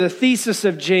The thesis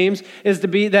of James is to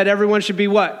be that everyone should be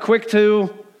what? Quick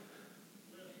to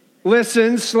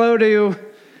listen, slow to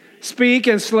speak,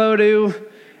 and slow to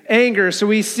anger. So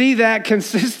we see that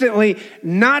consistently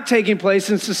not taking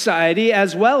place in society,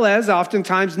 as well as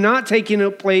oftentimes not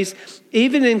taking place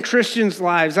even in Christians'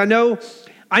 lives. I know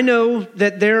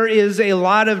that there is a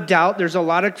lot of doubt. There's a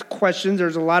lot of questions.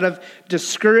 There's a lot of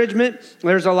discouragement.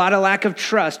 There's a lot of lack of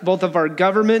trust, both of our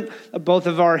government, both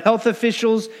of our health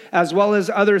officials, as well as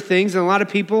other things. And a lot of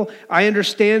people, I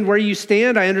understand where you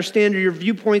stand. I understand your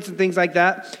viewpoints and things like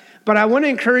that. But I want to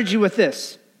encourage you with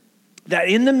this, that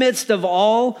in the midst of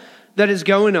all that is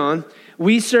going on,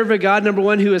 we serve a God, number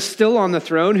one, who is still on the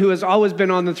throne, who has always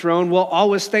been on the throne, will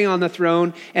always stay on the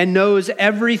throne, and knows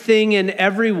everything and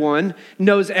everyone,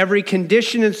 knows every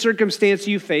condition and circumstance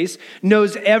you face,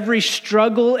 knows every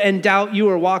struggle and doubt you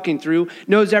are walking through,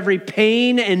 knows every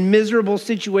pain and miserable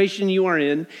situation you are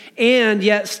in, and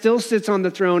yet still sits on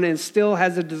the throne and still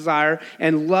has a desire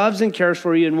and loves and cares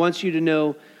for you and wants you to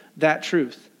know that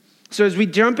truth. So as we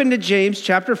jump into James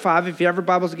chapter 5, if you have your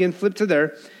Bibles again, flip to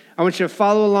there. I want you to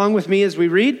follow along with me as we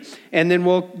read, and then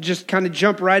we'll just kind of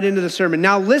jump right into the sermon.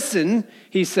 Now listen,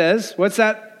 he says. What's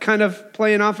that kind of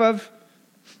playing off of?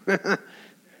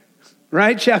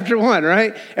 Right? Chapter 1,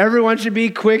 right? Everyone should be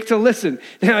quick to listen.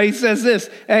 Now he says this,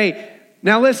 hey,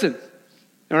 now listen.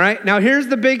 All right, now here's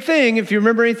the big thing. If you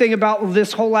remember anything about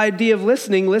this whole idea of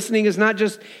listening is not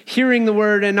just hearing the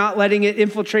word and not letting it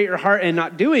infiltrate your heart and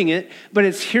not doing it, but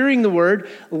it's hearing the word,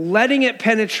 letting it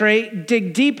penetrate,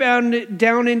 dig deep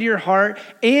down into your heart,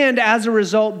 and as a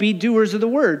result, be doers of the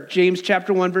word. James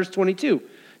chapter 1, verse 22.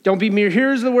 Don't be mere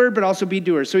hearers of the word, but also be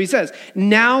doers. So he says,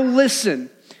 now listen,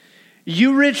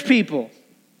 you rich people,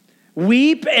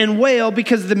 weep and wail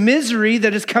because of the misery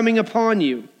that is coming upon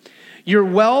you. Your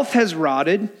wealth has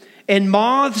rotted, and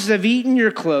moths have eaten your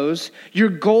clothes. Your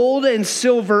gold and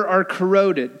silver are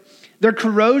corroded. Their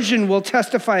corrosion will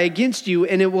testify against you,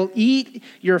 and it will eat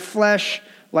your flesh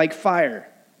like fire.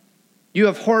 You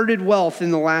have hoarded wealth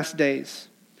in the last days.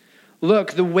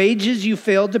 Look, the wages you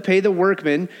failed to pay the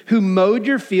workmen who mowed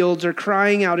your fields are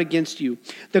crying out against you.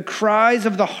 The cries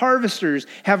of the harvesters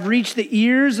have reached the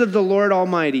ears of the Lord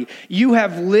Almighty. You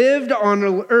have lived on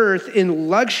earth in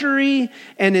luxury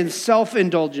and in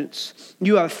self-indulgence.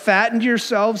 You have fattened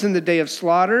yourselves in the day of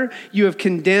slaughter. You have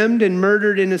condemned and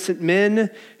murdered innocent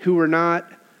men who were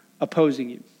not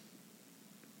opposing you.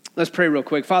 Let's pray real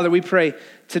quick. Father, we pray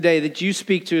today that you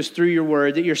speak to us through your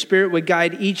word, that your spirit would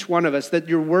guide each one of us, that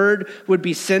your word would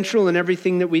be central in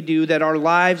everything that we do, that our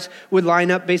lives would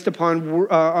line up based upon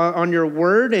on your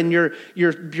word and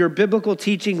your biblical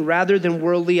teaching rather than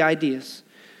worldly ideas.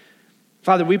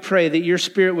 Father, we pray that your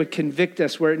spirit would convict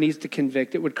us where it needs to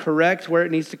convict. It would correct where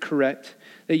it needs to correct,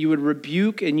 that you would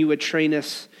rebuke and you would train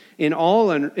us in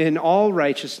all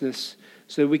righteousness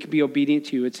so that we could be obedient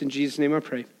to you. It's in Jesus' name I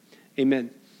pray.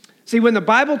 Amen. See, when the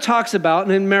Bible talks about,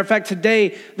 and as a matter of fact,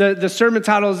 today, the sermon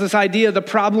title is this idea of the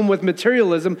problem with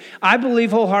materialism. I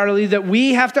believe wholeheartedly that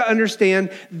we have to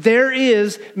understand there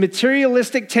is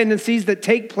materialistic tendencies that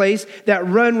take place that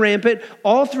run rampant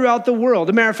all throughout the world.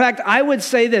 As a matter of fact, I would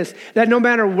say this, that no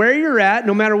matter where you're at,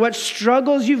 no matter what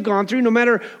struggles you've gone through, no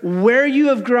matter where you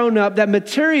have grown up, that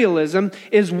materialism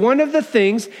is one of the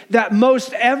things that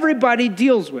most everybody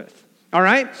deals with. All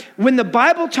right? When the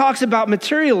Bible talks about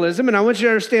materialism, and I want you to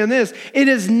understand this, it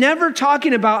is never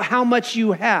talking about how much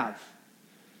you have.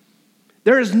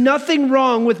 There is nothing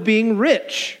wrong with being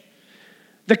rich.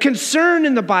 The concern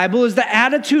in the Bible is the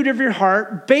attitude of your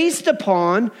heart based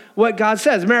upon what God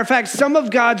says. As a matter of fact, some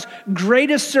of God's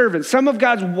greatest servants, some of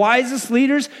God's wisest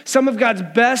leaders, some of God's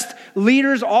best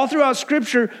leaders all throughout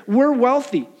Scripture were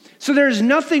wealthy. So there's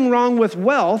nothing wrong with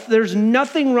wealth. There's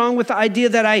nothing wrong with the idea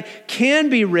that I can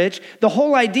be rich. The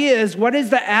whole idea is, what is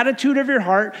the attitude of your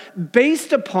heart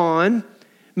based upon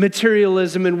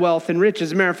materialism and wealth and riches?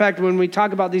 As a matter of fact, when we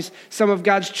talk about these, some of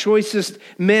God's choicest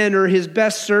men or his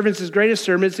best servants, his greatest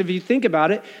servants, if you think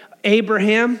about it,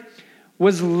 Abraham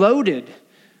was loaded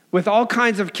with all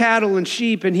kinds of cattle and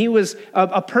sheep, and he was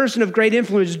a person of great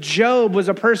influence. Job was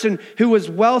a person who was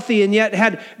wealthy and yet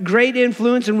had great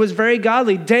influence and was very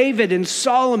godly. David and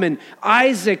Solomon,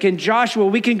 Isaac and Joshua,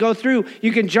 we can go through.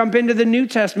 You can jump into the New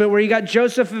Testament where you got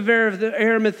Joseph of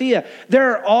Arimathea.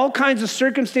 There are all kinds of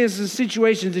circumstances and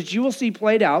situations that you will see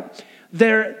played out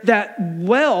there that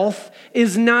wealth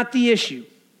is not the issue.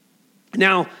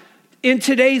 Now, in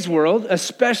today's world,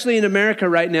 especially in America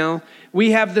right now,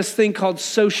 we have this thing called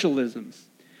socialism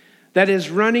that is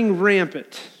running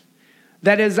rampant.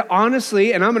 That is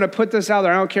honestly, and I'm going to put this out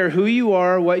there, I don't care who you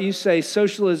are, what you say,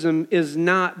 socialism is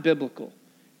not biblical,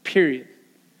 period.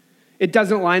 It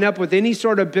doesn't line up with any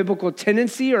sort of biblical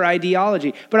tendency or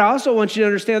ideology. But I also want you to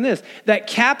understand this, that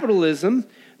capitalism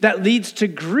that leads to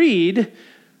greed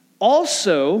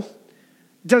also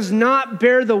does not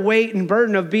bear the weight and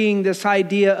burden of being this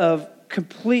idea of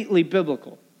completely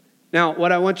biblical. Now,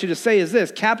 what I want you to say is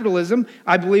this: capitalism,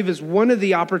 I believe, is one of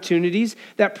the opportunities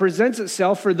that presents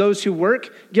itself for those who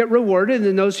work, get rewarded,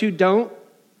 and those who don't.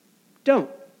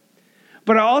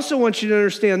 But I also want you to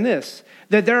understand this,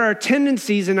 that there are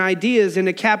tendencies and ideas in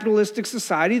a capitalistic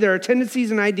society. There are tendencies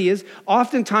and ideas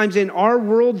oftentimes in our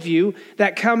worldview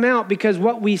that come out because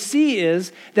what we see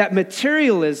is that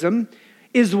materialism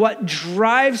is what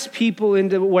drives people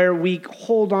into where we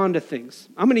hold on to things.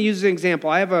 I'm going to use an example.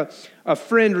 I have a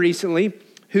friend recently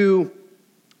who,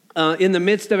 in the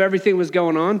midst of everything was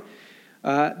going on,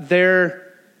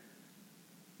 there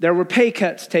were pay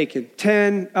cuts taken,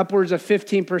 10, upwards of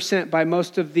 15% by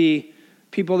most of the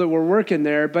people that were working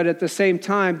there, but at the same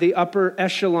time, the upper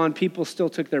echelon people still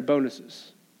took their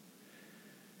bonuses.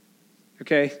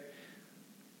 Okay?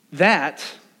 That,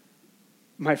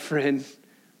 my friend,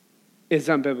 is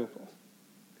unbiblical.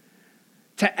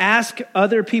 To ask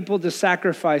other people to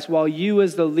sacrifice while you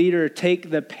as the leader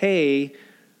take the pay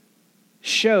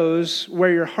shows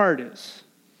where your heart is.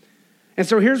 And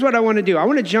so here's what I want to do. I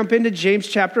want to jump into James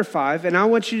chapter 5, and I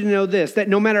want you to know this, that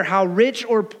no matter how rich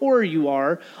or poor you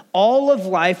are, all of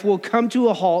life will come to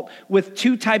a halt with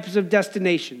two types of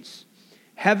destinations,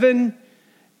 heaven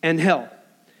and hell.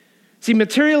 See,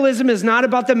 materialism is not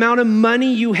about the amount of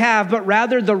money you have, but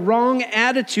rather the wrong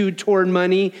attitude toward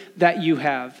money that you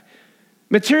have.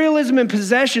 Materialism and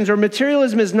possessions, or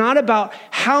materialism, is not about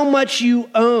how much you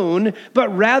own,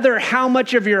 but rather how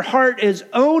much of your heart is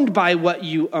owned by what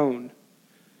you own.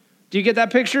 Do you get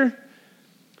that picture?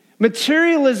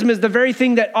 Materialism is the very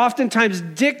thing that oftentimes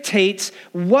dictates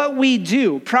what we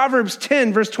do. Proverbs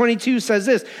 10, verse 22 says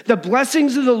this: the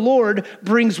blessings of the Lord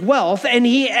brings wealth, and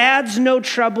he adds no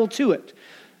trouble to it.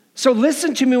 So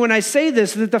listen to me when I say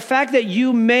this, that the fact that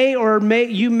you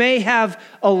may have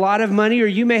a lot of money or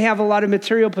you may have a lot of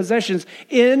material possessions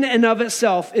in and of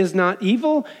itself is not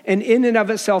evil, and in and of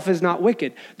itself is not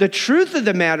wicked. The truth of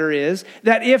the matter is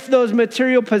that if those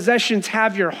material possessions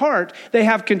have your heart, they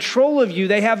have control of you,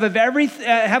 they have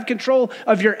control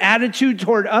of your attitude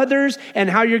toward others and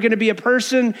how you're going to be a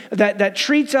person that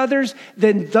treats others,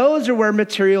 then those are where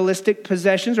materialistic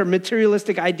possessions or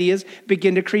materialistic ideas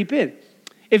begin to creep in.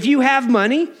 If you have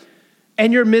money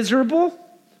and you're miserable,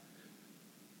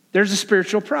 there's a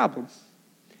spiritual problem.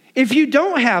 If you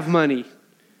don't have money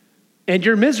and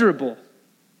you're miserable,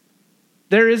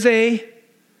 there is a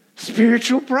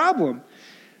spiritual problem.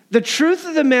 The truth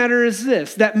of the matter is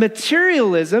this, that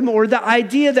materialism, or the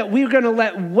idea that we're going to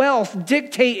let wealth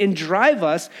dictate and drive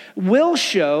us, will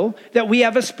show that we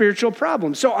have a spiritual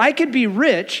problem. So I could be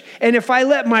rich, and if I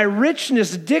let my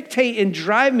richness dictate and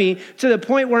drive me to the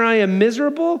point where I am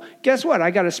miserable, guess what?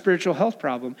 I got a spiritual health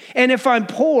problem. And if I'm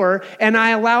poor and I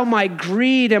allow my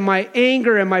greed and my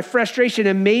anger and my frustration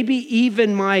and maybe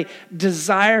even my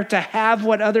desire to have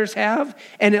what others have,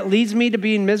 and it leads me to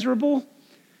being miserable,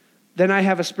 then I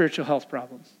have a spiritual health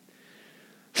problem.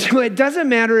 So it doesn't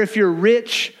matter if you're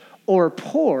rich or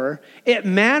poor. What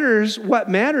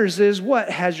matters is what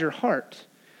has your heart.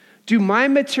 Do my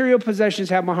material possessions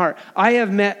have my heart? I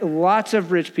have met lots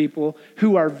of rich people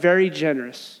who are very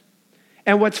generous.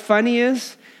 And what's funny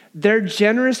is they're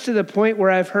generous to the point where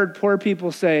I've heard poor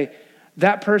people say,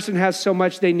 that person has so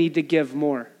much they need to give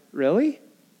more. Really?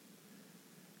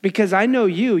 Because I know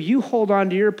you hold on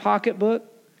to your pocketbook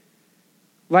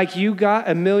like you got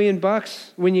 $1 million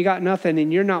when you got nothing,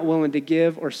 and you're not willing to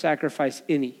give or sacrifice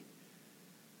any.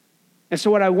 And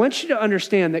so what I want you to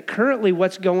understand, that currently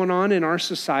what's going on in our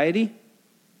society,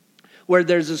 where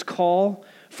there's this call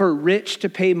for rich to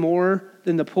pay more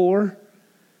than the poor,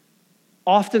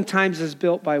 oftentimes is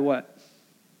built by what?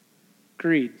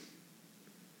 Greed.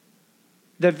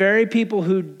 The very people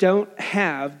who don't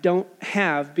have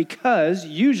because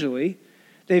usually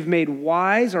they've made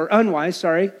unwise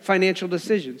financial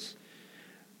decisions.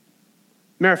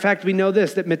 Matter of fact, we know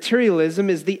this, that materialism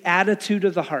is the attitude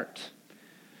of the heart.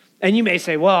 And you may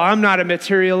say, well, I'm not a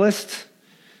materialist.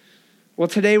 Well,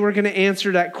 today we're going to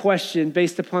answer that question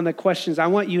based upon the questions I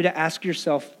want you to ask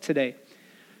yourself today.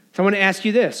 So I want to ask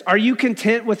you this: are you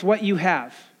content with what you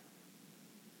have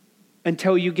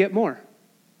until you get more?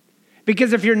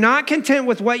 Because if you're not content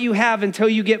with what you have until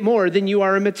you get more, then you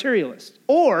are a materialist.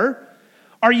 Or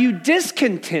are you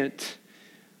discontent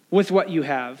with what you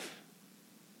have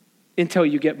until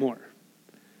you get more?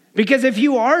 Because if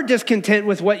you are discontent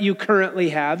with what you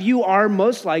currently have, you are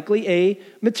most likely a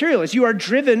materialist. You are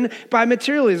driven by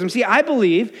materialism. See, I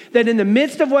believe that in the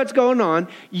midst of what's going on,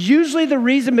 usually the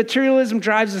reason materialism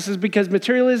drives us is because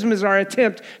materialism is our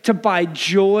attempt to buy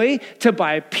joy, to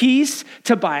buy peace,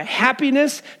 to buy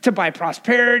happiness, to buy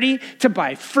prosperity, to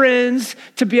buy friends,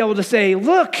 to be able to say,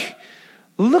 look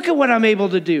at what I'm able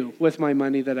to do with my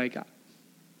money that I got.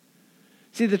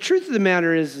 See, the truth of the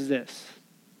matter is this.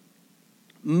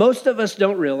 Most of us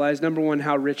don't realize, number one,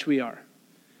 how rich we are.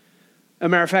 As a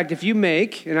matter of fact, if you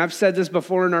make, and I've said this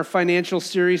before in our financial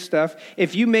series stuff,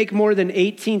 if you make more than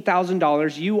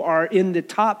 $18,000, you are in the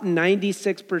top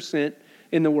 96%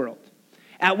 in the world.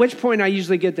 At which point I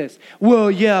usually get this,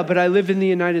 well, yeah, but I live in the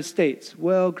United States.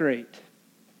 Well, great.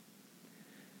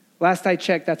 Last I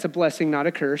checked, that's a blessing, not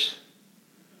a curse.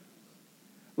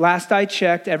 Last I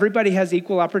checked, everybody has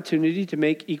equal opportunity to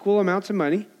make equal amounts of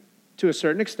money to a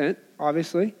certain extent,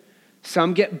 obviously.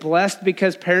 Some get blessed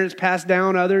because parents pass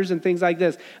down others and things like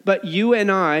this. But you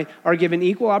and I are given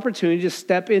equal opportunity to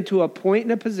step into a point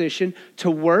and a position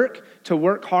to work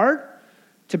hard,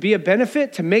 to be a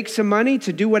benefit, to make some money,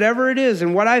 to do whatever it is.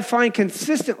 And what I find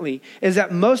consistently is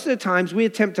that most of the times we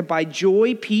attempt to buy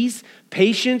joy, peace,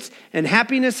 patience, and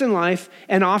happiness in life,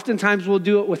 and oftentimes we'll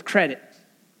do it with credit.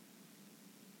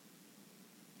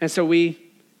 And so we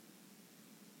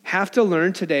have to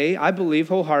learn today, I believe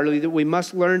wholeheartedly, that we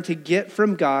must learn to get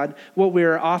from God what we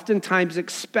are oftentimes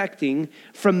expecting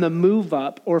from the move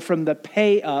up or from the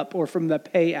pay up or from the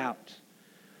pay out.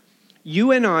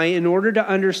 You and I, in order to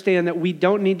understand that we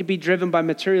don't need to be driven by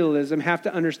materialism, have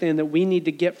to understand that we need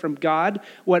to get from God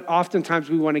what oftentimes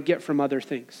we want to get from other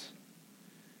things.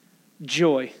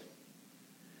 Joy.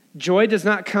 Joy does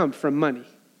not come from money.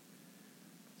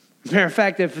 Matter of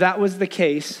fact, if that was the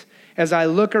case, as I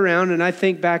look around and I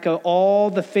think back of all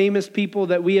the famous people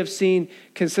that we have seen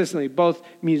consistently, both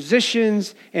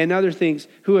musicians and other things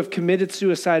who have committed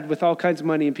suicide with all kinds of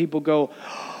money, and people go,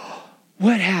 oh,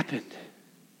 what happened?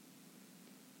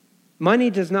 Money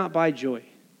does not buy joy.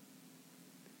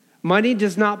 Money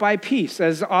does not buy peace,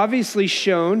 as obviously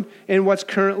shown in what's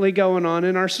currently going on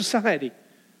in our society.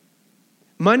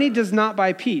 Money does not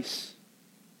buy peace.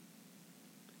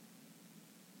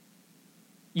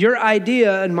 Your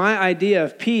idea and my idea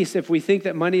of peace, if we think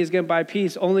that money is going to buy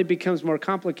peace, only becomes more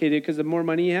complicated because the more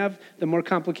money you have, the more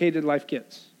complicated life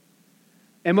gets.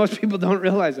 And most people don't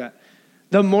realize that.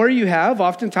 The more you have,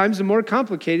 oftentimes the more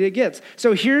complicated it gets.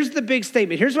 So here's the big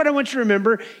statement. Here's what I want you to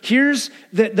remember. Here's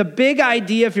the big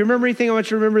idea. If you remember anything, I want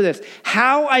you to remember this.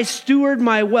 How I steward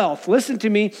my wealth. Listen to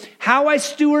me. How I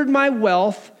steward my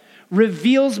wealth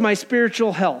reveals my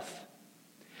spiritual health.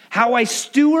 How I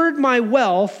steward my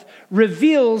wealth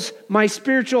reveals my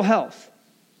spiritual health.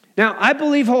 Now, I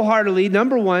believe wholeheartedly,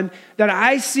 number one, that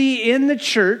I see in the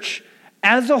church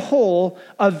as a whole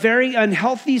a very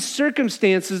unhealthy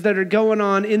circumstances that are going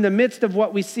on in the midst of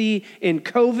what we see in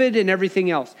COVID and everything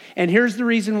else. And here's the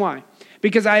reason why.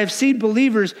 Because I have seen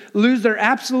believers lose their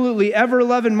absolutely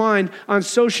ever-loving mind on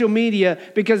social media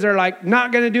because they're like,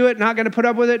 not going to do it, not going to put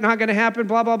up with it, not going to happen,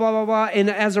 blah, blah, blah, blah, blah.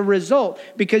 And as a result,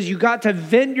 because you got to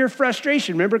vent your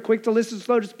frustration. Remember, quick to listen,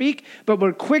 slow to speak, but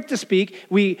we're quick to speak.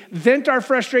 We vent our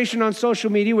frustration on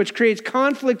social media, which creates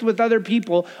conflict with other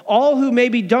people, all who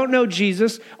maybe don't know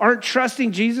Jesus, aren't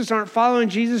trusting Jesus, aren't following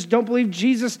Jesus, don't believe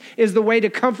Jesus is the way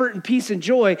to comfort and peace and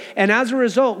joy. And as a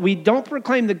result, we don't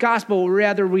proclaim the gospel,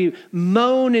 rather we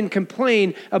moan and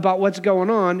complain about what's going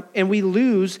on, and we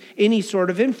lose any sort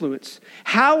of influence.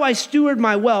 How I steward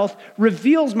my wealth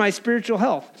reveals my spiritual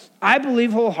health. I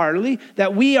believe wholeheartedly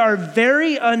that we are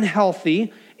very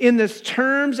unhealthy in the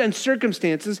terms and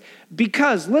circumstances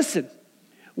because, listen,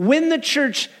 when the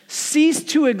church ceased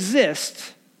to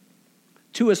exist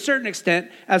to a certain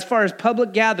extent as far as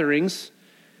public gatherings,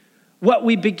 what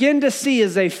we begin to see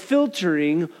is a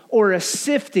filtering or a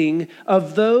sifting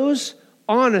of those,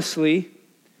 honestly,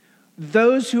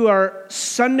 those who are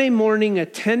Sunday morning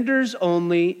attenders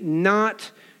only,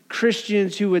 not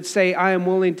Christians who would say, I am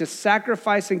willing to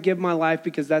sacrifice and give my life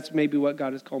because that's maybe what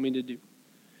God has called me to do.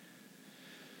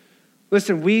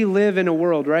 Listen, we live in a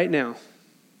world right now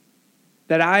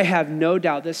that I have no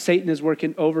doubt that Satan is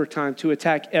working overtime to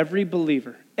attack every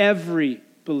believer. Every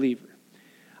believer.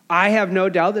 I have no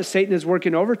doubt that Satan is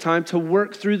working overtime to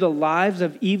work through the lives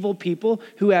of evil people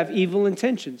who have evil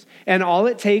intentions. And all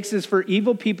it takes is for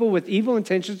evil people with evil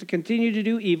intentions to continue to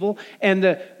do evil, and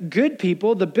the good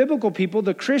people, the biblical people,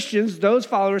 the Christians, those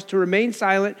followers to remain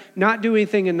silent, not do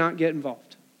anything, and not get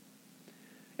involved.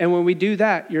 And when we do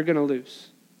that, you're going to lose.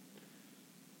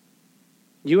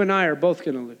 You and I are both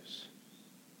going to lose.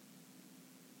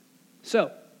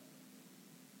 So,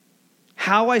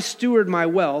 how I steward my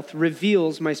wealth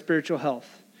reveals my spiritual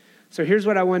health. So here's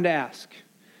what I wanted to ask.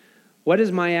 What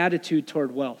is my attitude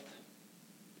toward wealth?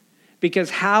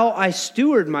 Because how I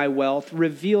steward my wealth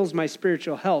reveals my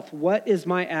spiritual health. What is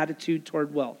my attitude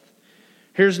toward wealth?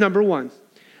 Here's number one.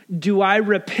 Do I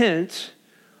repent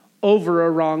over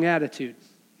a wrong attitude?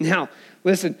 Now,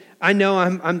 listen, I know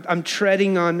I'm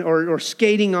treading on or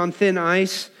skating on thin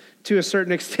ice to a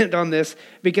certain extent on this,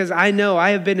 because I know I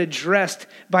have been addressed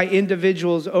by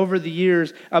individuals over the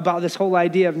years about this whole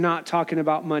idea of not talking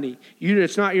about money.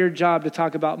 It's not your job to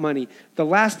talk about money. The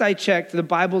last I checked, the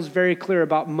Bible's very clear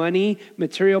about money,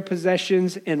 material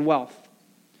possessions, and wealth.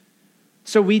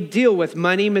 So we deal with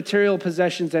money, material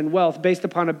possessions, and wealth based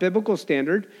upon a biblical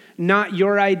standard, not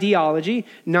your ideology,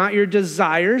 not your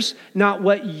desires, not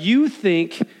what you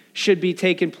think should be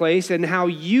taking place and how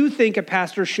you think a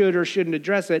pastor should or shouldn't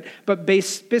address it, but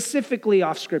based specifically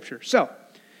off Scripture. So,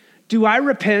 do I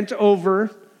repent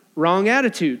over wrong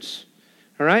attitudes?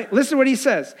 All right, listen to what he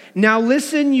says. Now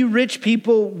listen, you rich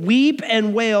people, weep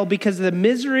and wail because of the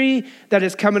misery that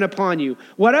is coming upon you.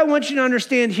 What I want you to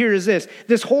understand here is this.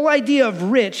 This whole idea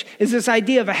of rich is this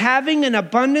idea of having an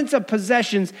abundance of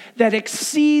possessions that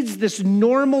exceeds this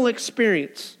normal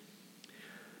experience.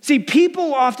 See,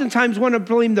 people oftentimes want to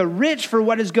blame the rich for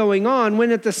what is going on, when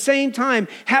at the same time,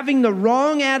 having the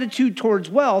wrong attitude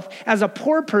towards wealth as a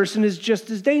poor person is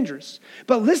just as dangerous.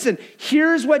 But listen,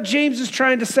 here's what James is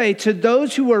trying to say to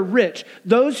those who are rich,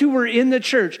 those who were in the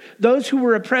church, those who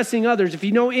were oppressing others. If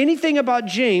you know anything about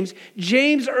James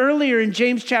earlier in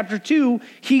James chapter 2,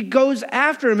 he goes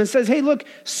after him and says, hey, look,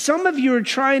 some of you are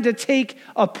trying to take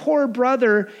a poor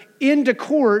brother into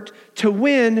court to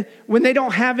win when they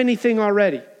don't have anything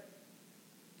already.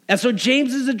 And so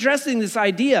James is addressing this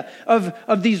idea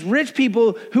of these rich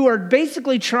people who are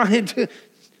basically trying to,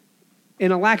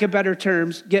 in a lack of better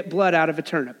terms, get blood out of a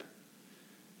turnip.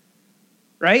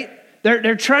 Right?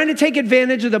 They're trying to take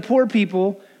advantage of the poor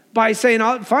people by saying,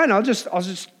 fine, I'll just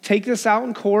take this out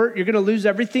in court. You're going to lose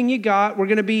everything you got. We're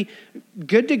going to be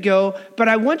good to go. But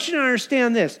I want you to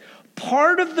understand this.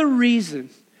 Part of the reason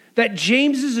that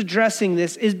James is addressing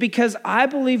this is because I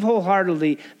believe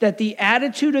wholeheartedly that the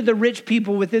attitude of the rich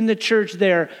people within the church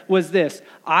there was this: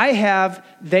 I have,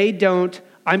 they don't,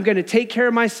 I'm going to take care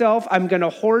of myself, I'm going to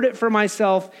hoard it for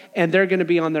myself, and they're going to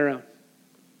be on their own.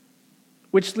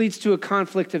 Which leads to a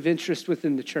conflict of interest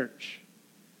within the church.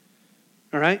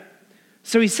 All right?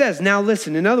 So he says, now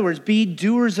listen, in other words, be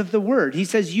doers of the word. He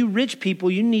says, you rich people,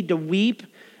 you need to weep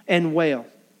and wail.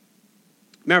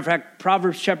 Matter of fact,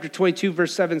 Proverbs chapter 22,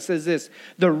 verse 7 says this: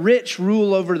 the rich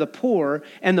rule over the poor,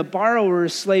 and the borrower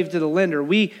is slave to the lender.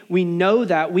 We know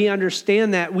that. We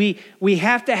understand that. We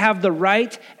have to have the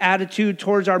right attitude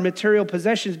towards our material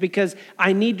possessions, because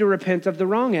I need to repent of the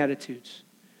wrong attitudes.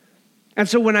 And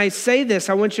so when I say this,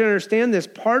 I want you to understand this.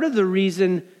 Part of the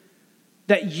reason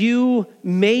that you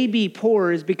may be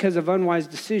poor is because of unwise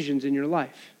decisions in your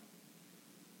life.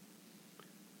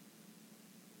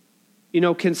 You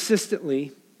know, consistently,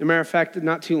 as a matter of fact,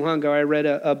 not too long ago, I read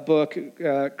a book.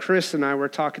 Chris and I were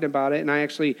talking about it, and I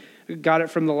actually got it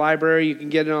from the library. You can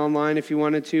get it online if you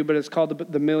wanted to, but it's called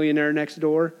The Millionaire Next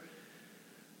Door.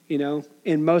 You know,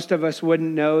 and most of us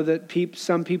wouldn't know that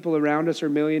some people around us are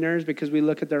millionaires because we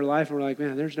look at their life and we're like,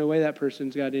 man, there's no way that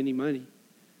person's got any money.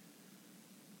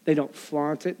 They don't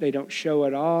flaunt it. They don't show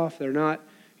it off. They're not,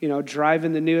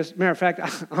 driving the newest. Matter of fact,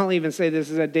 I'll even say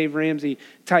this is a Dave Ramsey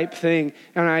type thing,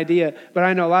 an idea. But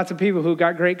I know lots of people who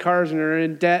got great cars and are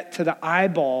in debt to the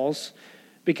eyeballs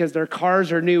because their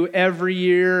cars are new every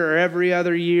year or every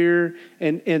other year,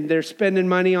 and they're spending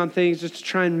money on things just to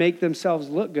try and make themselves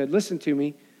look good. Listen to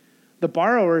me. The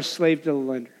borrower is slave to the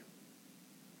lender.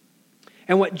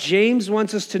 And what James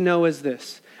wants us to know is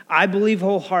this: I believe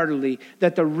wholeheartedly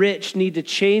that the rich need to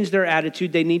change their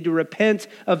attitude. They need to repent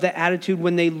of the attitude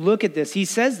when they look at this. He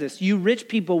says this: you rich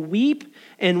people weep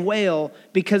and wail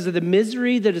because of the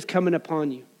misery that is coming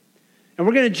upon you. And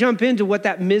we're going to jump into what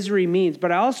that misery means,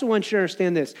 but I also want you to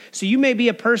understand this. So you may be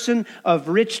a person of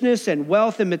richness and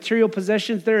wealth and material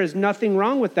possessions. There is nothing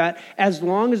wrong with that as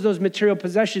long as those material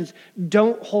possessions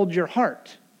don't hold your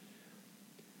heart.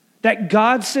 That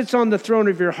God sits on the throne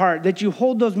of your heart, that you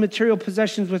hold those material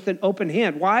possessions with an open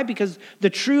hand. Why? Because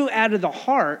the true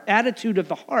attitude of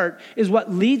the heart is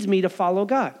what leads me to follow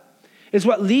God. It's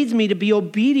what leads me to be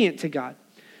obedient to God.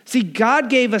 See,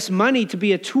 God gave us money to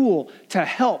be a tool to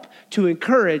help, to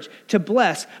encourage, to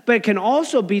bless, but it can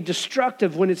also be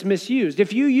destructive when it's misused.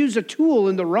 If you use a tool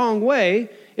in the wrong way,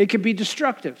 it can be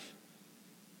destructive.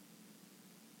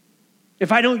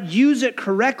 If I don't use it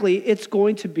correctly, it's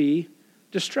going to be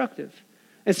destructive.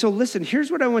 And so listen,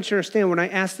 here's what I want you to understand when I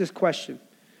ask this question.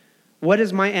 What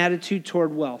is my attitude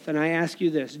toward wealth? And I ask you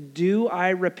this, do I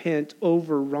repent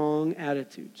over wrong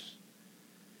attitudes?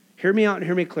 Hear me out and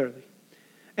hear me clearly.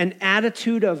 An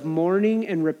attitude of mourning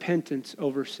and repentance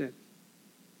over sin.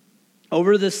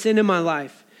 Over the sin in my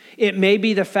life. It may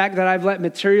be the fact that I've let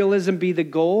materialism be the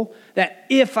goal, that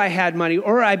if I had money,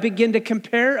 or I begin to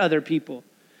compare other people.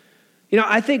 You know,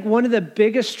 I think one of the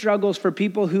biggest struggles for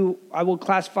people who I will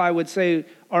classify, would say,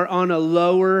 are on a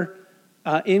lower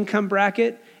income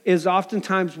bracket is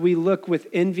oftentimes we look with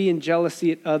envy and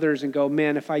jealousy at others and go,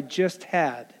 man, if I just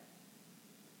had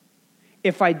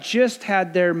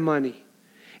their money,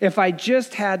 if I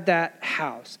just had that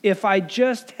house, if I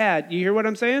just had, you hear what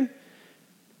I'm saying?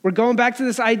 We're going back to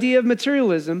this idea of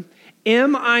materialism.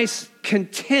 Am I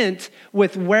content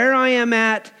with where I am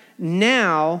at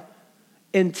now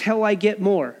until I get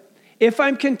more? If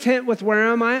I'm content with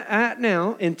where I'm at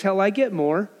now until I get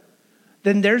more,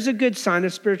 then there's a good sign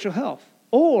of spiritual health.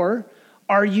 Or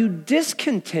are you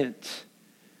discontent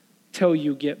till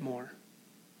you get more?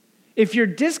 If you're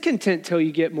discontent till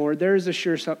you get more, there is a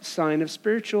sure sign of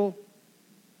spiritual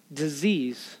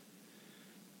disease.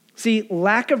 See,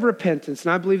 lack of repentance,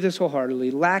 and I believe this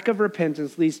wholeheartedly, lack of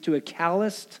repentance leads to a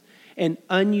calloused and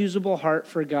unusable heart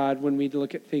for God when we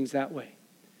look at things that way.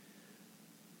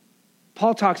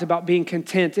 Paul talks about being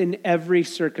content in every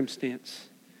circumstance.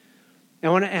 I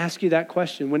want to ask you that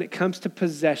question. When it comes to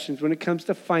possessions, when it comes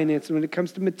to finances, when it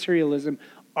comes to materialism,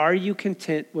 are you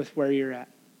content with where you're at?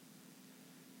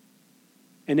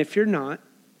 And if you're not,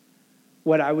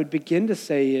 what I would begin to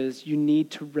say is you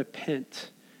need to repent.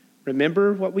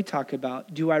 Remember what we talk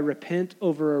about. Do I repent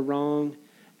over a wrong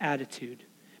attitude?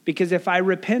 Because if I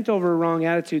repent over a wrong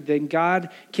attitude, then God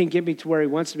can get me to where he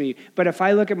wants me. But if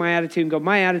I look at my attitude and go,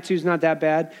 my attitude's not that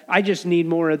bad, I just need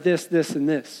more of this, this, and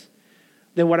this.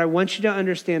 Then what I want you to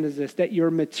understand is this, that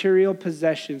your material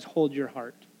possessions hold your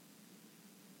heart.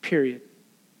 Period.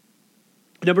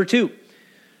 Number 2,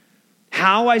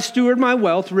 how I steward my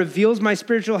wealth reveals my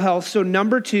spiritual health. So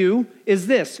number 2 is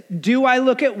this. Do I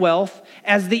look at wealth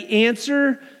as the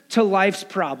answer to life's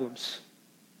problems?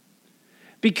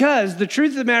 Because the truth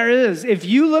of the matter is, if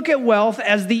you look at wealth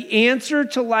as the answer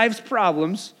to life's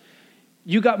problems,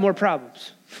 you got more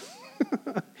problems.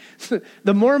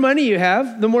 The more money you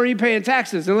have, the more you pay in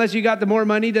taxes. Unless you got the more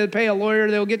money to pay a lawyer,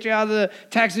 they'll get you out of the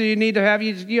taxes you need to have.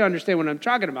 You understand what I'm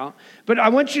talking about. But I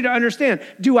want you to understand,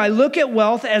 do I look at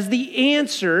wealth as the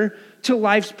answer to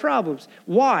life's problems?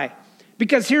 Why?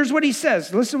 Because here's what he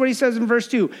says. Listen to what he says in verse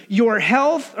 2. Your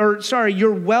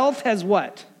wealth has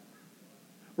what?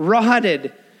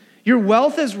 Rotted. Your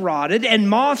wealth is rotted, and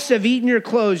moths have eaten your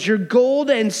clothes. Your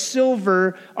gold and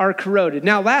silver are corroded.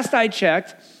 Now, last I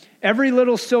checked, every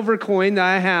little silver coin that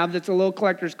I have that's a little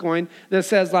collector's coin that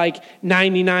says like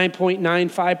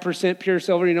 99.95% pure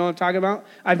silver, you know what I'm talking about?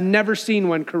 I've never seen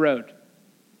one corrode.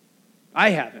 I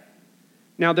haven't.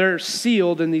 Now, they're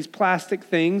sealed in these plastic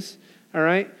things, all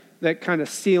right, that kind of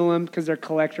seal them because they're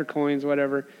collector coins,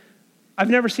 whatever. I've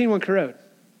never seen one corrode.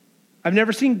 I've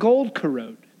never seen gold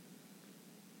corrode.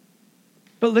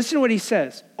 But listen to what he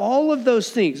says. All of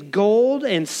those things, gold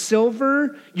and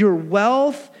silver, your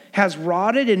wealth has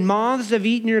rotted and moths have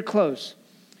eaten your clothes.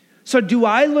 So do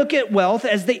I look at wealth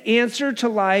as the answer to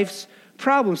life's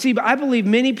problems? See, I believe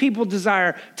many people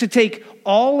desire to take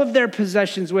all of their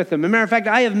possessions with them. As a matter of fact,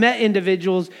 I have met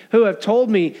individuals who have told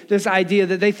me this idea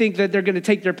that they think that they're going to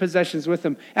take their possessions with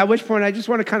them. At which point I just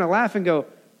want to kind of laugh and go,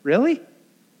 really?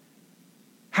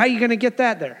 How are you going to get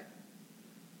that there?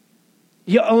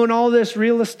 You own all this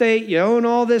real estate. You own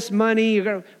all this money.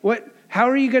 How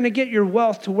are you going to get your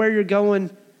wealth to where you're going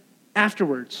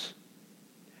afterwards?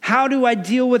 How do I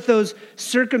deal with those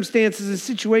circumstances and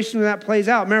situations when that plays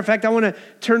out? Matter of fact, I want to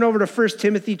turn over to 1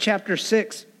 Timothy chapter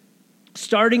 6,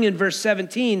 starting in verse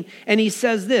 17. And he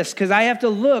says this, because I have to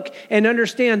look and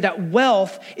understand that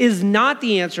wealth is not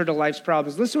the answer to life's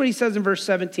problems. Listen to what he says in verse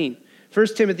 17. 1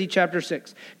 Timothy chapter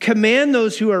 6. Command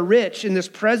those who are rich in this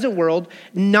present world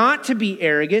not to be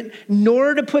arrogant,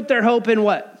 nor to put their hope in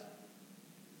what?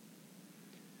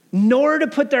 Nor to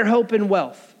put their hope in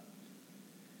wealth,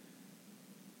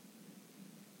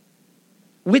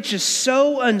 which is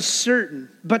so uncertain,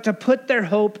 but to put their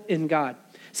hope in God.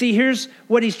 See, here's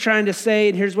what he's trying to say,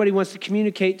 and here's what he wants to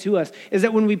communicate to us, is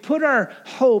that when we put our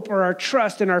hope or our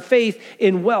trust and our faith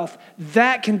in wealth,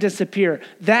 that can disappear,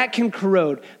 that can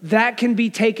corrode, that can be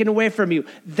taken away from you,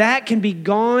 that can be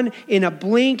gone in a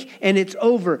blink and it's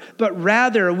over. But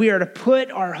rather, we are to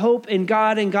put our hope in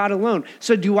God and God alone.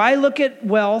 So do I look at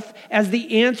wealth as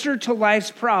the answer to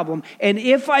life's problem? And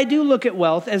if I do look at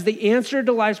wealth as the answer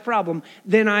to life's problem,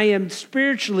 then I am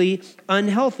spiritually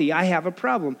unhealthy. I have a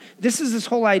problem. This is this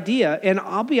whole whole idea. And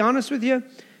I'll be honest with you,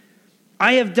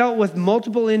 I have dealt with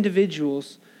multiple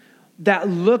individuals that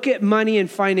look at money and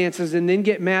finances and then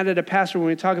get mad at a pastor when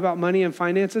we talk about money and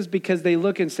finances because they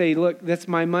look and say, look, that's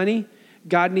my money.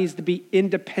 God needs to be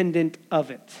independent of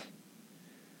it.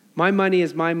 My money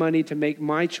is my money to make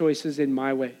my choices in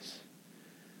my ways.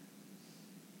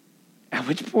 At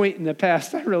which point in the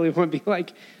past, I really want to be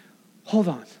like, hold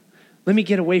on, let me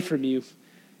get away from you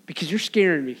because you're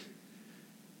scaring me.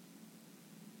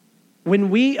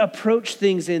 When we approach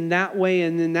things in that way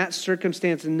and in that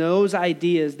circumstance and those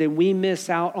ideas, then we miss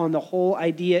out on the whole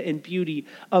idea and beauty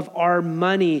of our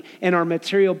money and our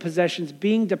material possessions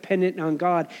being dependent on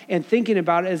God and thinking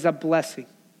about it as a blessing.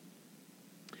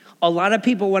 A lot of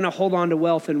people want to hold on to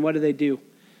wealth, and what do?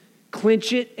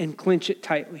 Clinch it and clinch it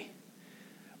tightly.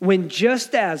 When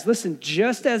just as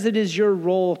it is your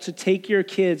role to take your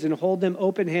kids and hold them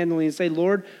open-handedly and say,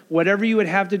 Lord, whatever you would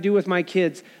have to do with my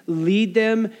kids, lead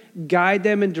them, guide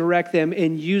them, and direct them,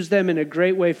 and use them in a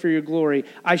great way for your glory.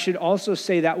 I should also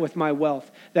say that with my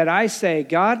wealth, that I say,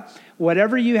 God,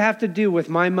 whatever you have to do with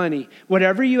my money,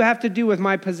 whatever you have to do with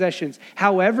my possessions,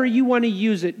 however you want to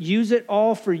use it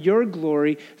all for your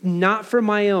glory, not for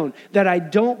my own. That I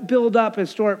don't build up and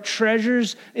store up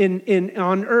treasures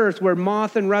on earth where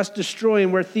moth and rust destroy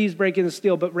and where thieves break in and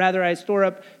steal, but rather I store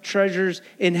up treasures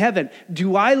in heaven.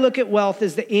 Do I look at wealth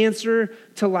as the answer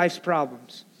to life's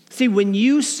problems? See, when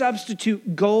you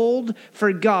substitute gold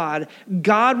for God,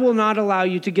 God will not allow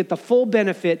you to get the full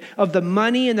benefit of the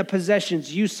money and the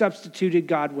possessions you substituted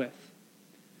God with.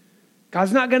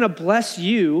 God's not going to bless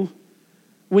you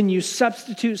when you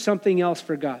substitute something else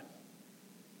for God.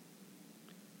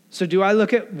 So do I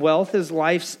look at wealth as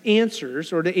life's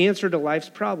answers or the answer to life's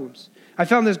problems? I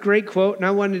found this great quote, and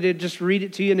I wanted to just read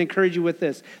it to you and encourage you with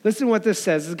this. Listen to what this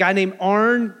says. This guy named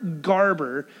Arne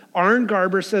Garber. Arne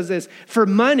Garber says this: for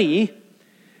money,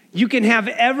 you can have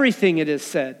everything, it is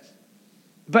said.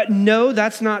 But no,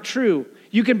 that's not true.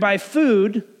 You can buy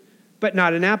food, but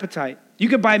not an appetite. You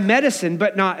can buy medicine,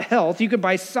 but not health. You can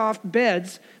buy soft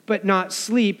beds, but not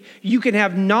sleep. You can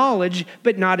have knowledge,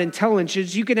 but not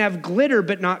intelligence. You can have glitter,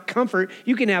 but not comfort.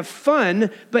 You can have fun,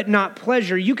 but not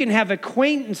pleasure. You can have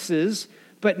acquaintances,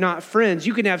 but not friends.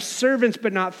 You can have servants,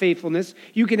 but not faithfulness.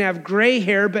 You can have gray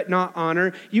hair, but not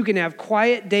honor. You can have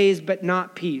quiet days, but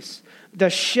not peace.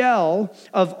 The shell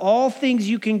of all things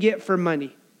you can get for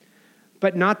money,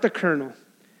 but not the kernel.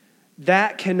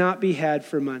 That cannot be had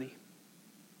for money.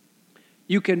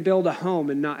 You can build a home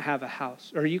and not have a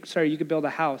house. You can build a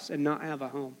house and not have a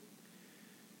home.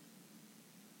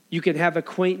 You can have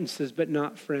acquaintances but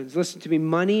not friends. Listen to me,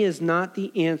 money is not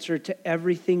the answer to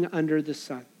everything under the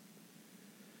sun.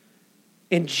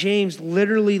 And James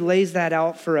literally lays that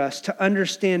out for us to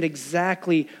understand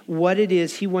exactly what it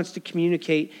is he wants to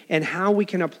communicate and how we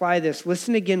can apply this.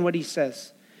 Listen again what he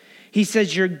says. He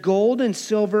says, your gold and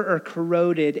silver are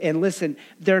corroded, and listen,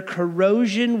 their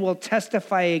corrosion will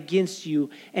testify against you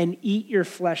and eat your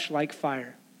flesh like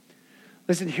fire.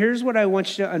 Listen, here's what I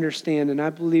want you to understand, and I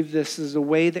believe this is the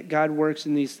way that God works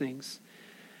in these things,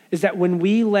 is that when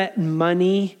we let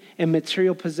money and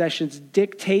material possessions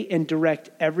dictate and direct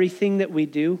everything that we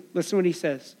do, listen to what he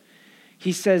says.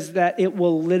 He says that it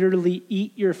will literally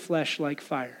eat your flesh like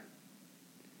fire.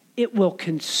 It will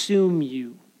consume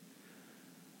you.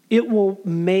 It will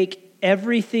make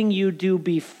everything you do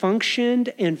be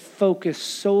functioned and focused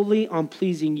solely on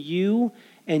pleasing you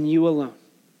and you alone.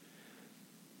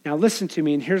 Now listen to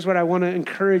me, and here's what I want to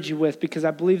encourage you with, because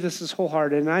I believe this is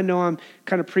wholehearted. And I know I'm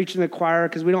kind of preaching to the choir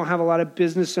because we don't have a lot of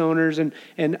business owners and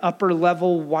upper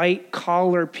level white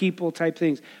collar people type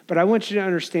things. But I want you to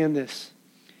understand this.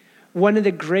 One of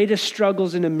the greatest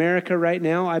struggles in America right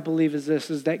now, I believe, is this,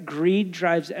 is that greed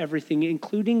drives everything,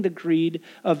 including the greed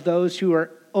of those who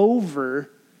are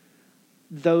over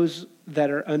those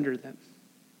that are under them.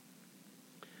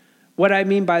 What I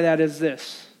mean by that is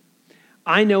this.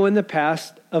 I know in the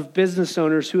past of business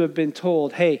owners who have been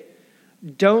told, hey,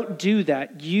 don't do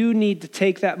that. You need to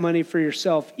take that money for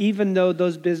yourself, even though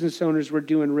those business owners were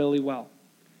doing really well.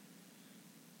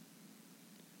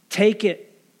 Take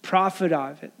it, profit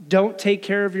of it. Don't take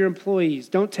care of your employees.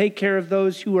 Don't take care of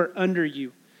those who are under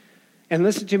you. And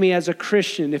listen to me, as a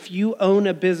Christian, if you own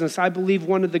a business, I believe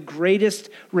one of the greatest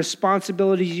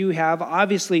responsibilities you have,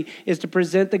 obviously, is to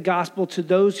present the gospel to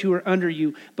those who are under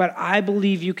you. But I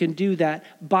believe you can do that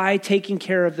by taking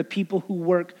care of the people who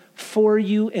work for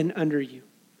you and under you.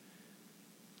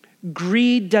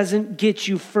 Greed doesn't get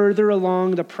you further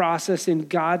along the process in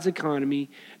God's economy.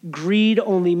 Greed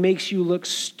only makes you look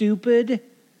stupid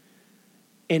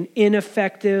and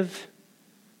ineffective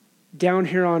down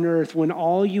here on earth when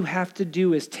all you have to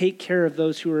do is take care of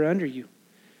those who are under you.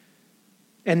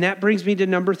 And that brings me to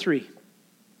number 3.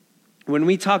 When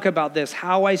we talk about this,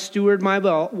 how I steward my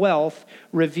wealth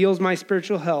reveals my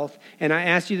spiritual health. And I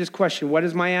ask you this question, what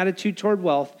is my attitude toward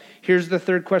wealth? Here's the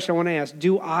third question I want to ask.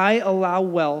 Do I allow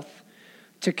wealth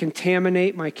to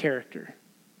contaminate my character?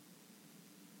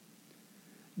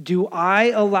 Do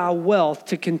I allow wealth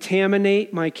to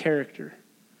contaminate my character?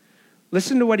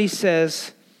 Listen to what he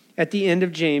says at the end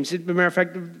of James. As a matter of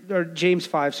fact, or James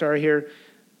 5, here.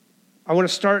 I want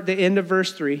to start the end of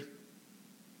verse 3.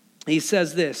 He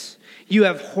says this, you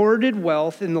have hoarded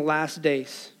wealth in the last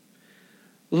days.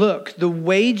 Look, the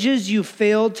wages you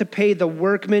failed to pay the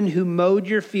workmen who mowed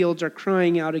your fields are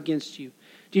crying out against you.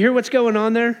 Do you hear what's going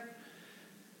on there?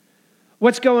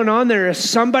 What's going on there is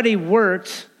somebody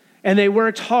worked, and they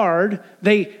worked hard.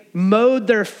 They mowed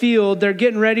their field. They're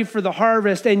getting ready for the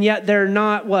harvest, and yet they're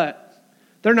not what?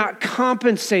 They're not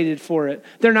compensated for it.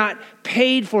 They're not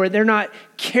paid for it. They're not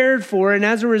cared for. And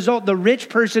as a result, the rich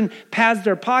person pads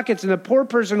their pockets and the poor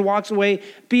person walks away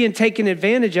being taken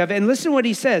advantage of. And listen to what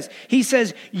he says. He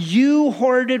says, you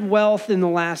hoarded wealth in the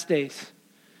last days.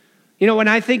 You know, when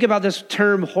I think about this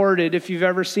term hoarded, if you've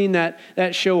ever seen that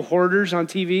show Hoarders on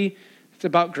TV, it's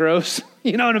about gross.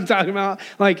 You know what I'm talking about?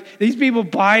 Like these people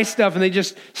buy stuff and they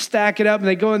just stack it up and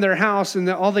they go in their house and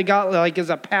all they got like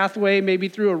is a pathway maybe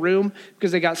through a room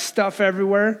because they got stuff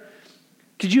everywhere.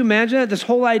 Could you imagine that? This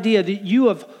whole idea that you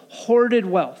have hoarded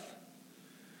wealth.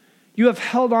 You have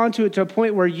held on to it to a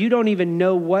point where you don't even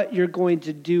know what you're going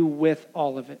to do with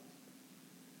all of it.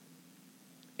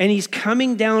 And he's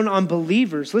coming down on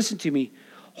believers. Listen to me.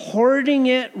 Hoarding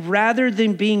it rather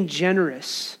than being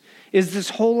generous is this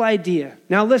whole idea.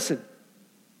 Now listen,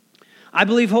 I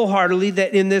believe wholeheartedly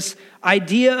that in this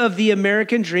idea of the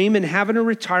American dream and having a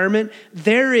retirement,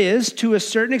 there is, to a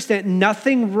certain extent,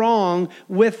 nothing wrong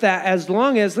with that as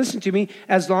long as, listen to me,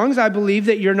 as long as I believe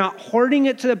that you're not hoarding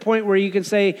it to the point where you can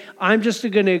say, I'm just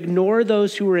going to ignore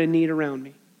those who are in need around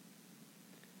me.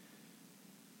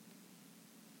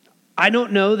 I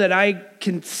don't know that I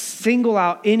can single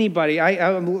out anybody.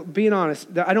 I'm being honest.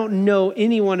 I don't know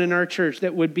anyone in our church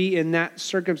that would be in that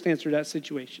circumstance or that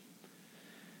situation.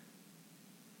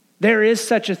 There is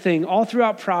such a thing all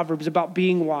throughout Proverbs about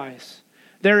being wise.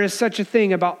 There is such a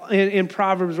thing about in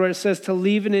Proverbs where it says to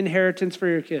leave an inheritance for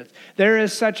your kids. There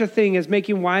is such a thing as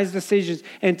making wise decisions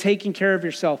and taking care of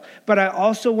yourself. But I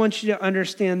also want you to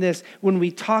understand this. When we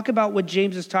talk about what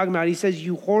James is talking about, he says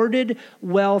you hoarded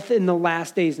wealth in the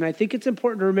last days. And I think it's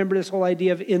important to remember this whole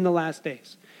idea of in the last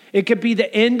days. It could be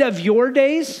the end of your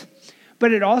days,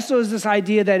 but it also is this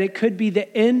idea that it could be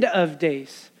the end of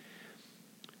days.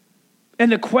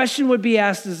 And the question would be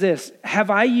asked is this, have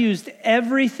I used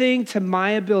everything to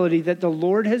my ability that the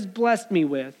Lord has blessed me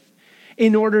with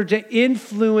in order to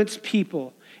influence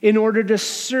people, in order to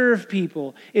serve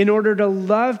people, in order to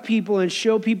love people and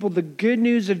show people the good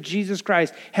news of Jesus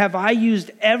Christ? Have I used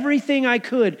everything I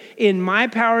could in my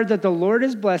power that the Lord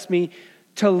has blessed me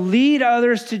to lead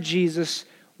others to Jesus?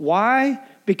 Why?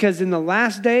 Because in the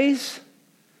last days,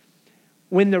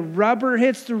 when the rubber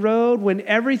hits the road, when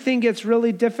everything gets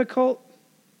really difficult,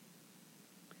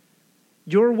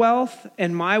 your wealth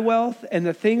and my wealth and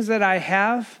the things that I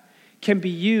have can be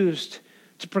used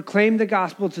to proclaim the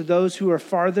gospel to those who are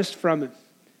farthest from him.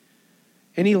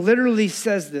 And he literally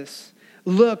says this,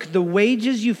 look, the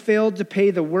wages you failed to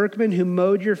pay the workmen who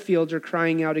mowed your fields are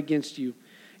crying out against you.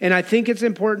 And I think it's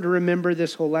important to remember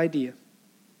this whole idea.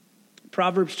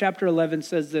 Proverbs chapter 11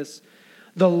 says this,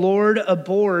 the Lord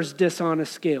abhors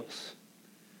dishonest scales.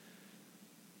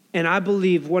 And I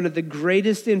believe one of the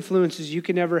greatest influences you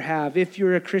can ever have, if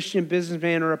you're a Christian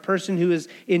businessman or a person who is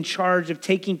in charge of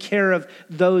taking care of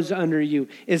those under you,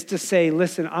 is to say,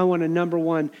 listen, I want to, number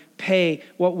one, pay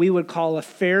what we would call a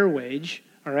fair wage.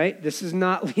 All right? This is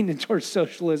not leaning towards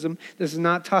socialism. This is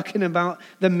not talking about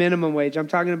the minimum wage. I'm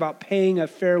talking about paying a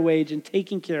fair wage and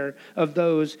taking care of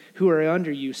those who are under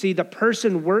you. See, the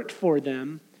person worked for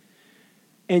them,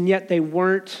 and yet they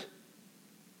weren't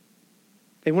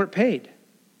paid.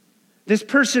 This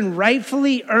person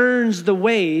rightfully earns the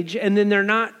wage, and then they're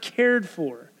not cared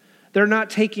for. They're not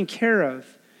taken care of.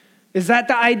 Is that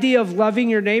the idea of loving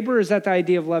your neighbor, or is that the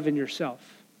idea of loving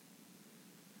yourself?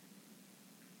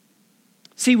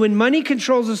 See, when money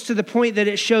controls us to the point that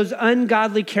it shows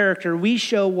ungodly character, we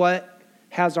show what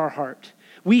has our heart.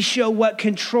 We show what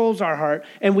controls our heart,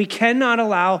 and we cannot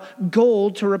allow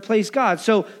gold to replace God.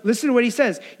 So listen to what he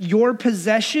says. Your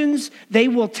possessions, they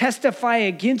will testify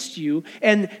against you,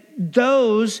 and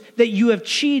those that you have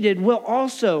cheated will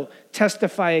also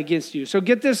testify against you. So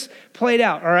get this played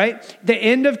out, all right? The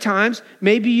end of times,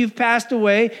 maybe you've passed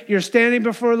away, you're standing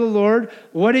before the Lord.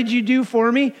 What did you do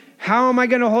for me? How am I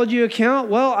going to hold you account?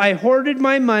 Well, I hoarded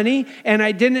my money and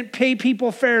I didn't pay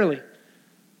people fairly.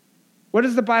 What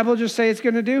does the Bible just say it's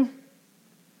going to do?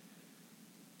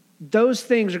 Those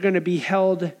things are going to be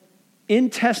held in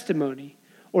testimony,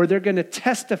 or they're going to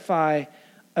testify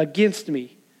against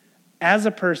me as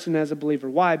a person, as a believer.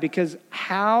 Why? Because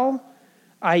how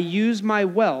I use my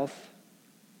wealth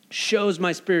shows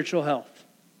my spiritual health.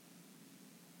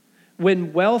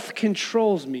 When wealth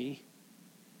controls me,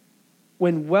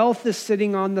 when wealth is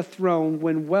sitting on the throne,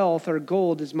 when wealth or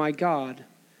gold is my God,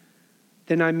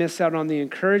 then I miss out on the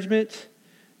encouragement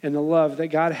and the love that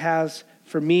God has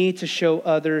for me to show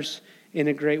others in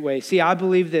a great way. See, I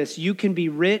believe this. You can be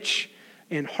rich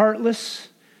and heartless,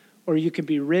 or you can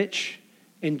be rich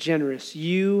and generous.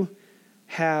 You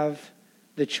have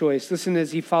the choice. Listen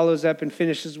as he follows up and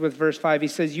finishes with verse 5. He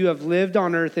says, you have lived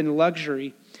on earth in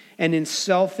luxury and in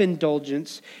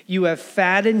self-indulgence. You have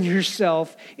fattened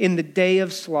yourself in the day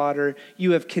of slaughter.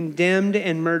 You have condemned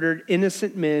and murdered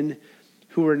innocent men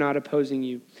who were not opposing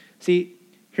you. See,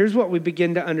 here's what we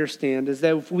begin to understand is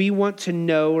that if we want to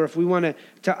know, or if we want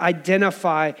to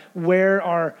identify where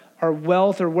our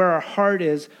wealth or where our heart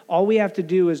is, all we have to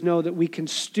do is know that we can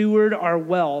steward our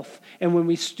wealth. And when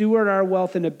we steward our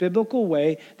wealth in a biblical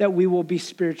way, that we will be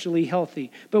spiritually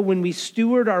healthy. But when we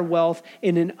steward our wealth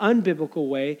in an unbiblical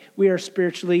way, we are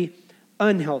spiritually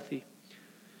unhealthy.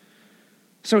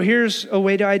 So here's a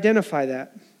way to identify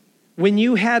that. When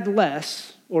you had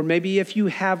less, or maybe if you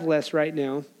have less right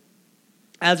now,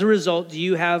 as a result, do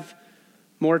you have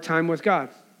more time with God?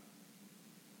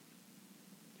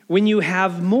 When you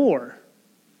have more,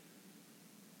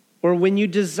 or when you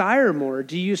desire more,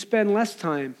 do you spend less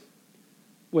time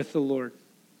with the Lord?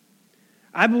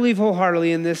 I believe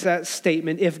wholeheartedly in this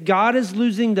statement. If God is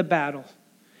losing the battle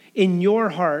in your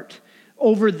heart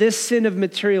over this sin of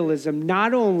materialism,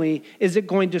 not only is it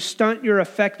going to stunt your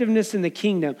effectiveness in the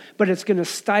kingdom, but it's going to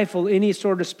stifle any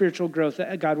sort of spiritual growth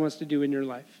that God wants to do in your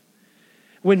life.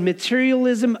 When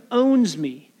materialism owns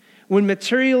me, when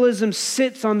materialism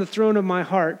sits on the throne of my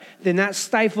heart, then that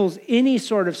stifles any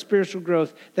sort of spiritual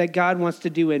growth that God wants to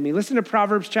do in me. Listen to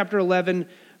Proverbs chapter 11,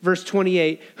 verse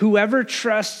 28. Whoever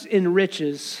trusts in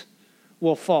riches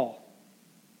will fall.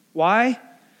 Why?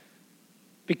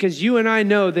 Because you and I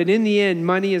know that in the end,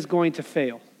 money is going to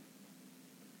fail.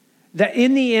 That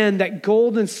in the end, that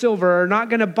gold and silver are not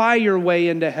going to buy your way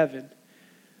into heaven.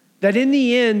 That in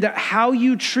the end, how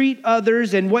you treat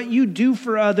others and what you do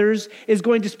for others is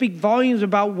going to speak volumes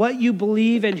about what you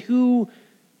believe and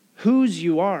whose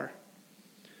you are.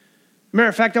 Matter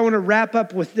of fact, I want to wrap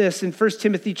up with this in 1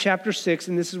 Timothy chapter 6,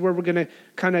 and this is where we're going to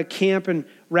kind of camp and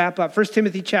wrap up. 1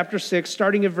 Timothy chapter 6,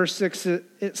 starting at verse 6,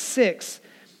 it says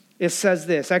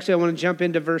this. Actually, I want to jump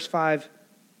into verse 5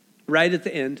 right at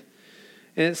the end.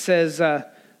 And it says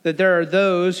that there are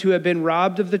those who have been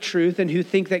robbed of the truth and who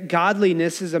think that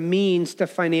godliness is a means to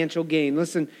financial gain.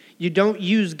 Listen, you don't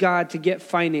use God to get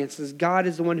finances. God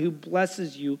is the one who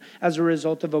blesses you as a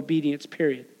result of obedience,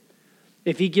 period.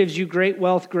 If he gives you great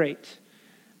wealth, great.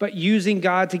 But using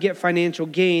God to get financial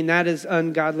gain, that is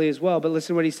ungodly as well. But listen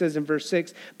to what he says in verse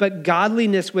 6. But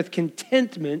godliness with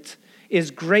contentment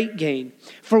is great gain.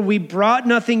 For we brought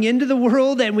nothing into the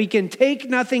world and we can take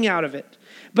nothing out of it.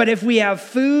 But if we have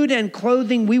food and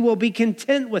clothing, we will be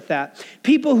content with that.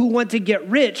 People who want to get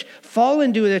rich fall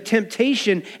into a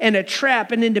temptation and a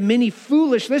trap and into many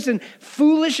foolish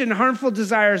and harmful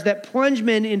desires that plunge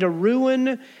men into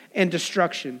ruin and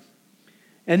destruction.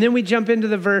 And then we jump into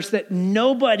the verse that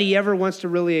nobody ever wants to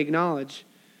really acknowledge.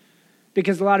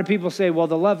 Because a lot of people say, well,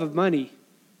 the love of money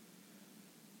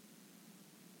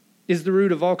is the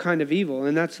root of all kind of evil.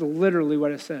 And that's literally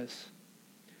what it says.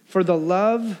 For the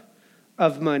love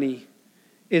of money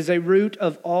is a root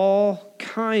of all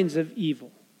kinds of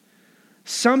evil.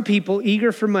 Some people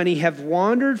eager for money have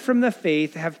wandered from the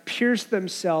faith, have pierced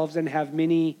themselves, and have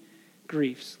many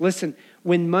griefs. Listen,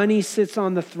 when money sits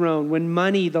on the throne, when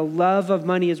money, the love of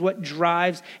money is what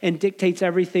drives and dictates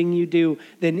everything you do,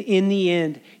 then in the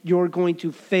end, you're going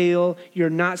to fail.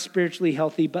 You're not spiritually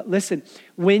healthy. But listen,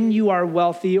 when you are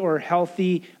wealthy or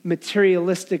healthy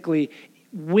materialistically,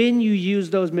 when you use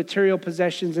those material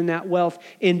possessions and that wealth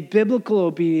in biblical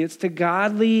obedience to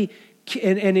godly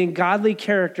and in godly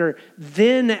character,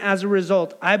 then as a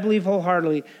result, I believe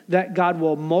wholeheartedly that God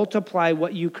will multiply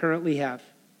what you currently have.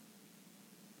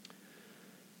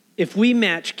 If we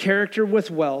match character with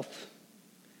wealth,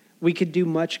 we could do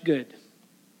much good.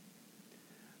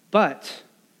 But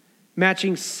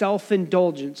matching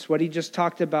self-indulgence, what he just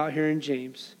talked about here in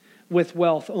James, with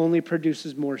wealth only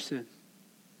produces more sin.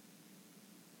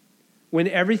 When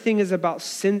everything is about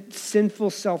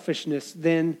sinful selfishness,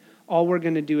 then all we're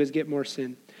going to do is get more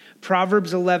sin.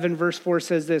 Proverbs 11 verse 4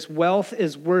 says this, wealth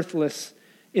is worthless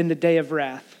in the day of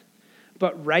wrath,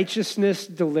 but righteousness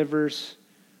delivers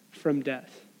from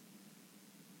death.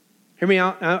 Hear me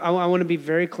out. I want to be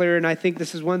very clear, and I think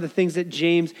this is one of the things that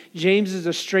James is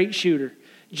a straight shooter.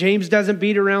 James doesn't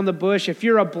beat around the bush. If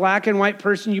you're a black and white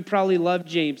person, you probably love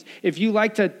James. If you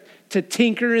like to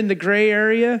tinker in the gray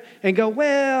area and go,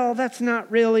 well, that's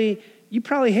not really, you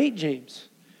probably hate James.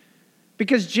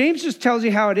 Because James just tells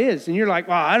you how it is, and you're like,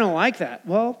 well, I don't like that.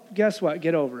 Well, guess what?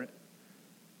 Get over it.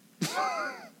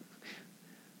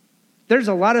 There's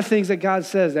a lot of things that God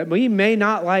says that we may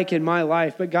not like in my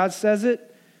life, but God says it,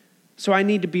 so I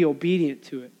need to be obedient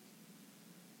to it.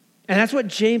 And that's what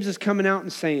James is coming out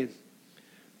and saying.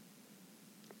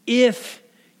 If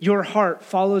your heart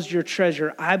follows your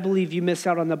treasure, I believe you miss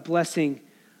out on the blessing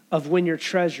of when your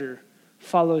treasure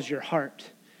follows your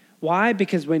heart. Why?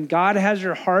 Because when God has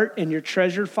your heart and your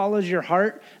treasure follows your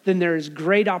heart, then there is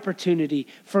great opportunity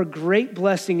for great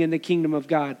blessing in the kingdom of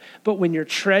God. But when your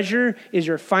treasure is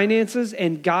your finances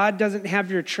and God doesn't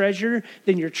have your treasure,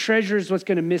 then your treasure is what's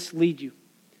going to mislead you.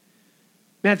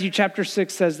 Matthew chapter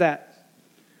 6 says that.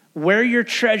 Where your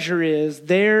treasure is,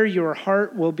 there your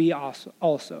heart will be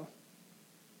also.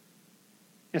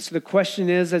 And so the question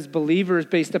is, as believers,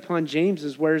 based upon James,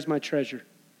 is where's my treasure?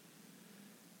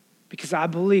 Because I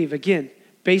believe, again,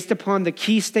 based upon the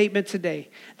key statement today,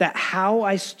 that how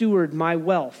I steward my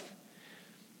wealth.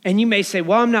 And you may say,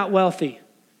 well, I'm not wealthy.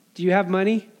 Do you have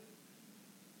money?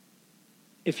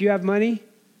 If you have money,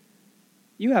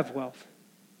 you have wealth.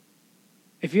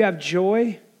 If you have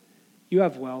joy, you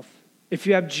have wealth. If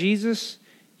you have Jesus,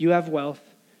 you have wealth.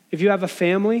 If you have a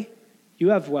family, you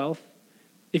have wealth.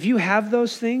 If you have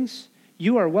those things,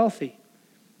 you are wealthy.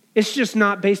 It's just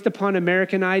not based upon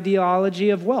American ideology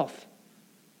of wealth.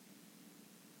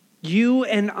 You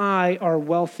and I are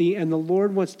wealthy, and the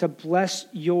Lord wants to bless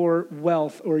your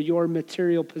wealth or your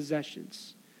material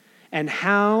possessions. And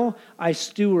how I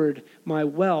steward my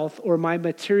wealth or my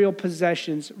material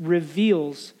possessions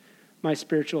reveals my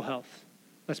spiritual health.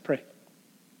 Let's pray.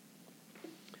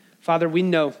 Father, we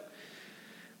know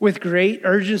with great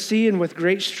urgency and with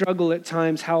great struggle at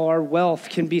times how our wealth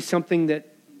can be something that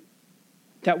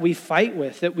we fight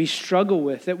with, that we struggle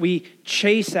with, that we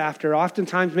chase after.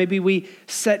 Oftentimes, maybe we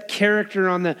set character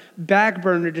on the back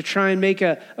burner to try and make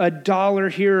a dollar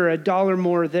here or a dollar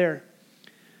more there.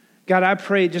 God, I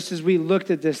pray just as we looked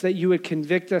at this, that you would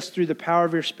convict us through the power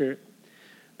of your Spirit.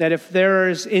 That if there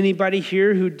is anybody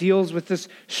here who deals with this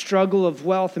struggle of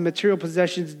wealth and material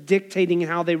possessions dictating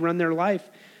how they run their life,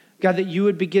 God, that you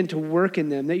would begin to work in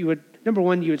them, that you would, number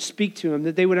one, you would speak to them,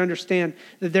 that they would understand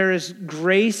that there is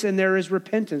grace and there is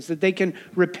repentance, that they can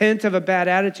repent of a bad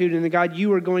attitude and that, God,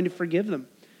 you are going to forgive them.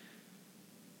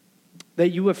 That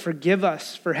you would forgive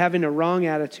us for having a wrong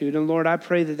attitude. And Lord, I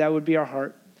pray that that would be our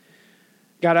heart.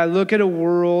 God, I look at a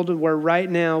world where right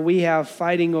now we have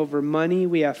fighting over money,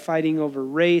 we have fighting over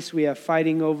race, we have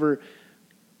fighting over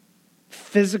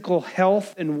physical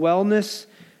health and wellness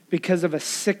because of a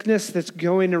sickness that's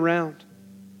going around.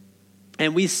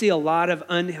 And we see a lot of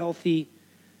unhealthy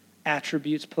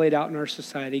attributes played out in our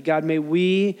society. God, may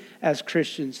we as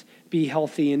Christians be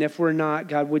healthy. And if we're not,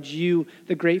 God, would you,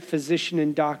 the great physician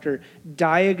and doctor,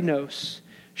 diagnose,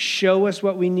 show us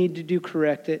what we need to do,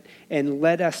 correct it, and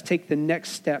let us take the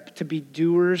next step to be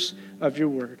doers of your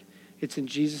word. It's in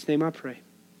Jesus' name I pray.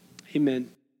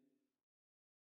 Amen.